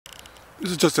This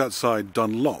is just outside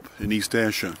Dunlop in East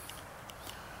Ayrshire.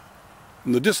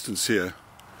 In the distance here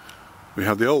we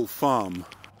have the old farm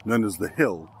known as the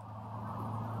Hill.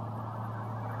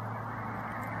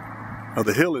 Now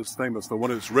the Hill is famous for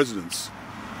one of its residents,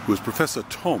 who was Professor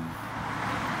Thom,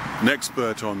 an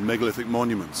expert on megalithic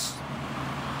monuments,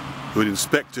 who had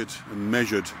inspected and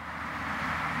measured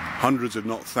hundreds if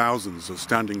not thousands of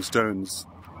standing stones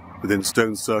within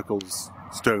stone circles,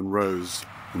 stone rows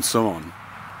and so on.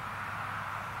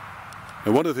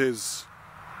 Now one of his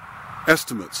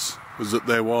estimates was that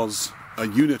there was a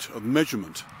unit of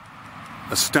measurement,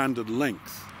 a standard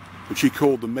length, which he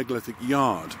called the Megalithic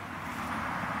Yard,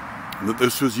 and that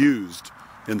this was used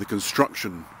in the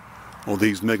construction of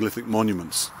these megalithic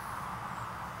monuments.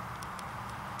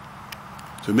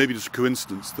 So maybe just a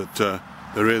coincidence that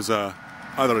there is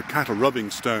either a cattle rubbing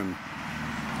stone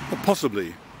or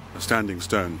possibly a standing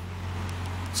stone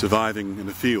surviving in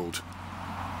a field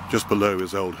just below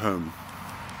his old home.